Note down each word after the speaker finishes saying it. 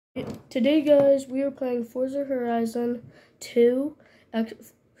Today, guys, we are playing Forza Horizon 2.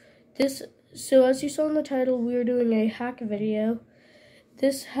 So as you saw in the title, we are doing a hack video.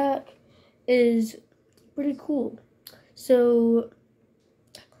 This hack is pretty cool. So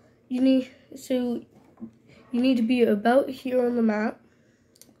you need to be about here on the map.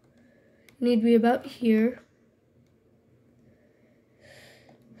 You need to be about here.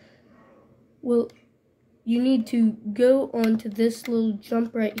 Well, you need to go onto this little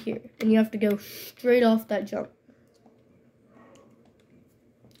jump right here, and you have to go straight off that jump.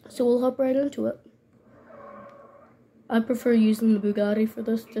 So we'll hop right into it. I prefer using the Bugatti for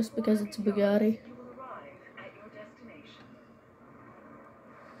this, just because it's a Bugatti.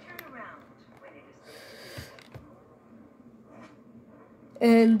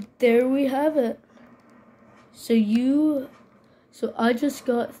 And there we have it. So I just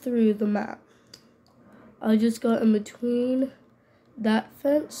got through the map. I just got in between that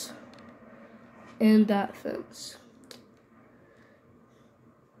fence and that fence.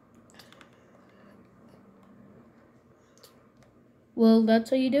 Well,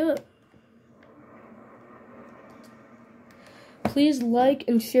 that's how you do it. Please like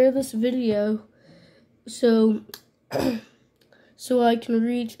and share this video so I can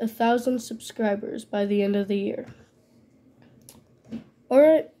reach 1,000 subscribers by the end of the year.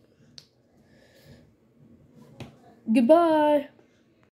 Alright. Goodbye.